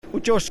Well,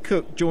 Josh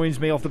Cook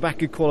joins me off the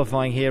back of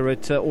qualifying here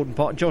at Alton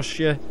Park. Josh,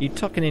 you're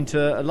tucking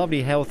into a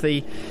lovely,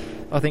 healthy,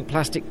 I think,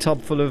 plastic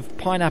tub full of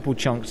pineapple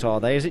chunks, are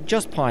they? Is it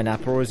just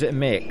pineapple or is it a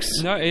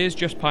mix? No, it is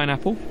just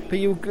pineapple. But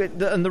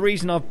and the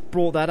reason I've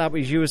brought that up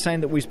is you were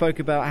saying that we spoke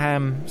about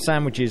ham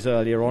sandwiches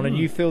earlier on, and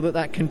you feel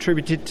that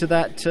contributed to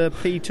that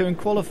P2 in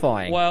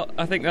qualifying. Well,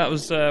 I think that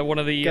was one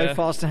of the... Go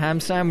faster ham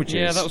sandwiches.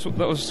 Yeah,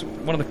 that was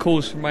one of the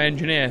calls from my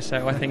engineer,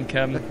 so I think,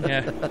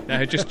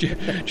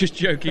 just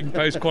joking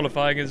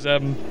post-qualifying is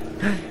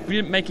we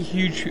didn't make a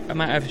huge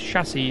amount of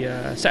chassis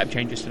setup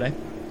changes today.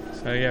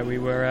 So, yeah, we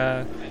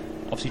were...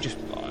 obviously,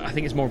 I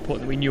think it's more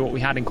important that we knew what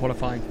we had in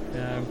qualifying.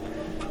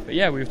 But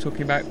yeah, we were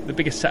talking about the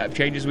biggest setup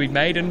changes we've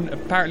made, and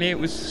apparently it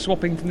was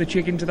swapping from the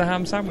chicken to the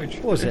ham sandwich.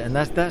 Was it? And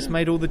that's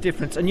made all the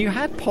difference. And you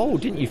had pole,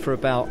 didn't you, for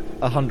about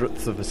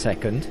 100th of a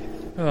second?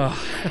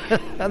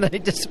 And then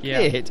it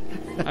disappeared.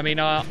 Yeah. I mean,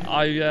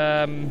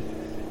 I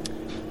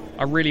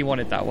really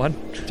wanted that one.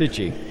 Did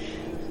you?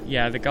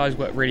 Yeah, the guys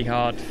worked really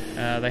hard.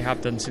 They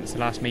have done since the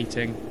last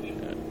meeting.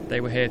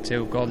 They were here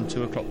till gone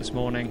 2 o'clock this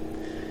morning,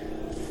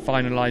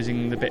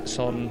 finalising the bits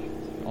on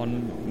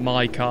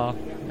my car.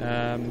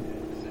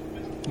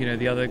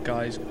 The other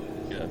guys,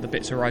 the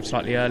bits arrived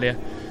slightly earlier.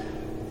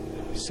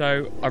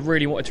 So I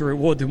really wanted to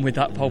reward them with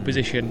that pole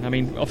position. I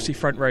mean, obviously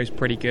front row's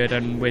pretty good,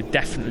 and we've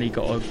definitely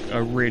got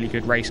a really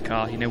good race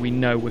car. We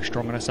know we're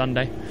strong on a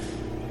Sunday.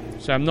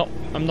 So I'm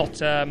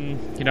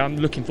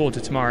looking forward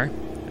to tomorrow.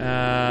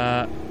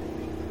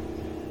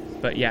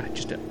 But yeah,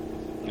 just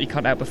you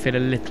can't help but feel a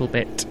little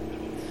bit.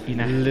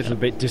 A little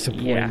bit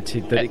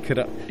disappointed that it could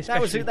have...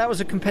 That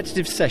was a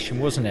competitive session,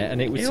 wasn't it?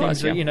 And it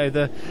seems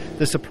that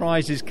the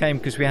surprises came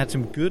because we had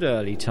some good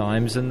early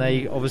times, and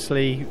they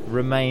obviously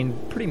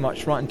remained pretty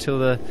much right until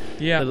the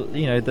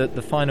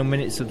final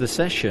minutes of the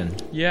session.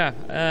 Yeah,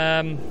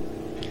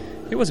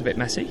 it was a bit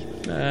messy.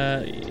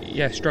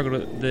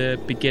 Struggled at the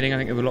beginning. I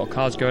think there were a lot of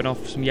cars going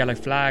off, some yellow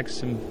flags,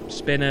 some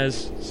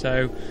spinners.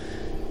 So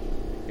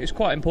it was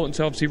quite important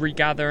to obviously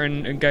regather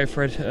and go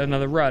for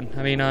another run.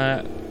 I mean,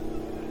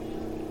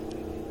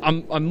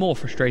 I'm more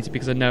frustrated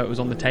because I know it was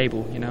on the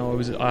table.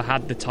 I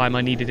had the time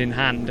I needed in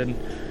hand and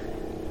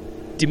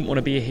didn't want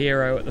to be a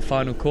hero at the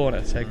final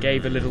corner, so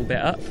gave a little bit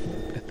up.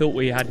 I thought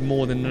we had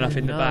more than enough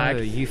in the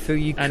bag. You feel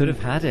you could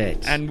have had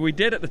it, and we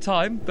did at the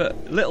time,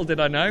 but little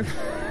did I know.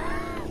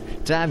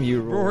 Damn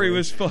you, Rory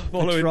was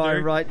following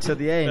through right to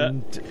the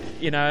end.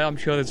 But, I'm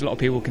sure there's a lot of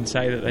people can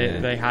say that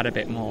they had a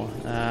bit more,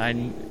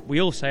 and we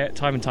all say it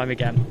time and time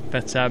again.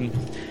 But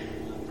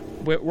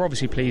we're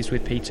obviously pleased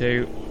with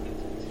P2.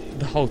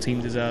 The whole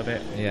team deserve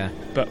it. Yeah.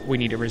 But we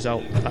need a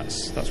result.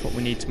 That's what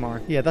we need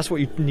tomorrow. Yeah, that's what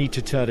you need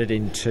to turn it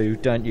into,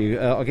 don't you?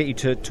 I'll get you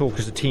to talk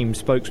as a team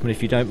spokesman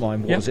if you don't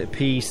mind. What was it?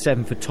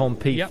 P7 for Tom,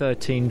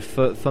 P13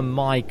 for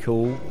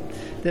Michael.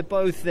 They're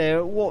both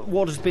there.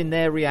 What has been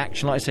their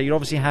reaction? Like I say, you're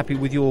obviously happy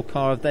with your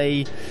car.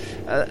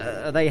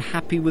 Are they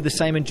happy with the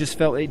same and just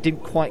felt it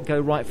didn't quite go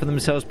right for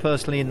themselves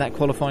personally in that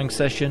qualifying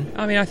session?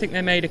 I mean, I think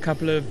they made a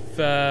couple of...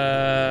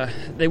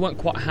 they weren't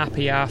quite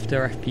happy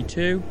after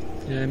FP2.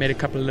 They made a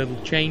couple of little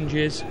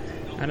changes,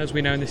 and as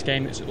we know in this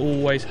game, it's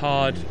always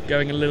hard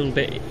going a little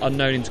bit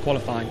unknown into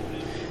qualifying.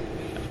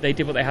 They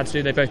did what they had to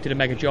do. They both did a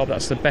mega job.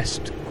 That's the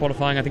best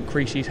qualifying I think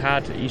Creasy's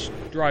had. He's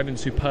driving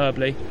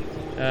superbly.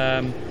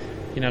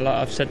 Like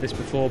I've said this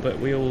before, but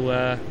we all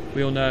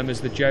know him as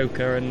the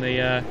Joker and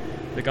the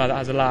guy that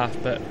has a laugh.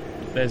 But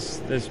there's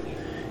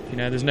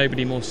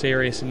nobody more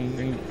serious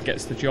and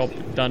gets the job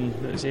done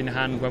that's in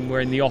hand when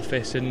we're in the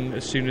office and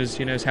as soon as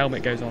his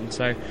helmet goes on.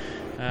 So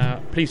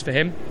pleased for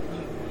him.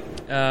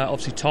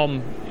 Obviously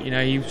Tom,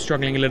 he was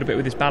struggling a little bit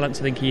with his balance.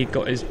 I think he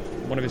got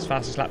one of his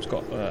fastest laps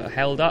got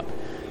held up,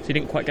 so he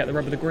didn't quite get the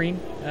rub of the green.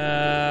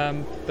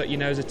 But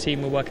as a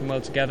team, we're working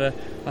well together.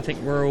 I think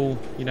we're all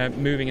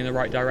moving in the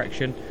right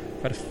direction.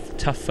 We've had a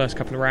tough first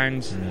couple of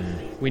rounds.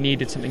 We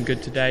needed something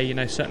good today.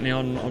 Certainly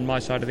on my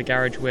side of the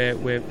garage,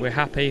 we're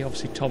happy.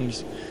 Obviously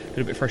Tom's a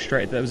little bit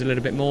frustrated that there was a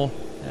little bit more.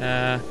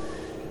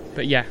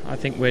 But yeah, I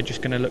think we're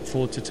just going to look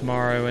forward to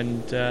tomorrow,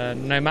 and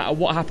no matter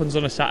what happens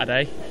on a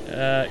Saturday,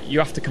 you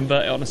have to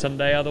convert it on a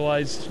Sunday,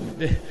 otherwise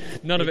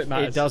none of it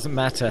matters. It doesn't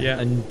matter,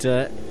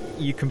 and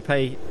you can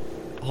pay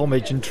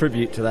homage and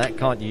tribute to that,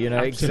 can't you?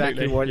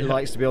 Exactly what it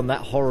likes to be on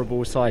that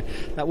horrible side.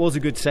 That was a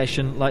good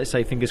session. Like I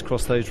say, fingers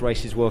crossed those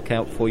races work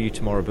out for you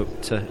tomorrow,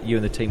 but you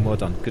and the team, well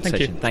done. Good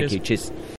session. Thank you. Cheers.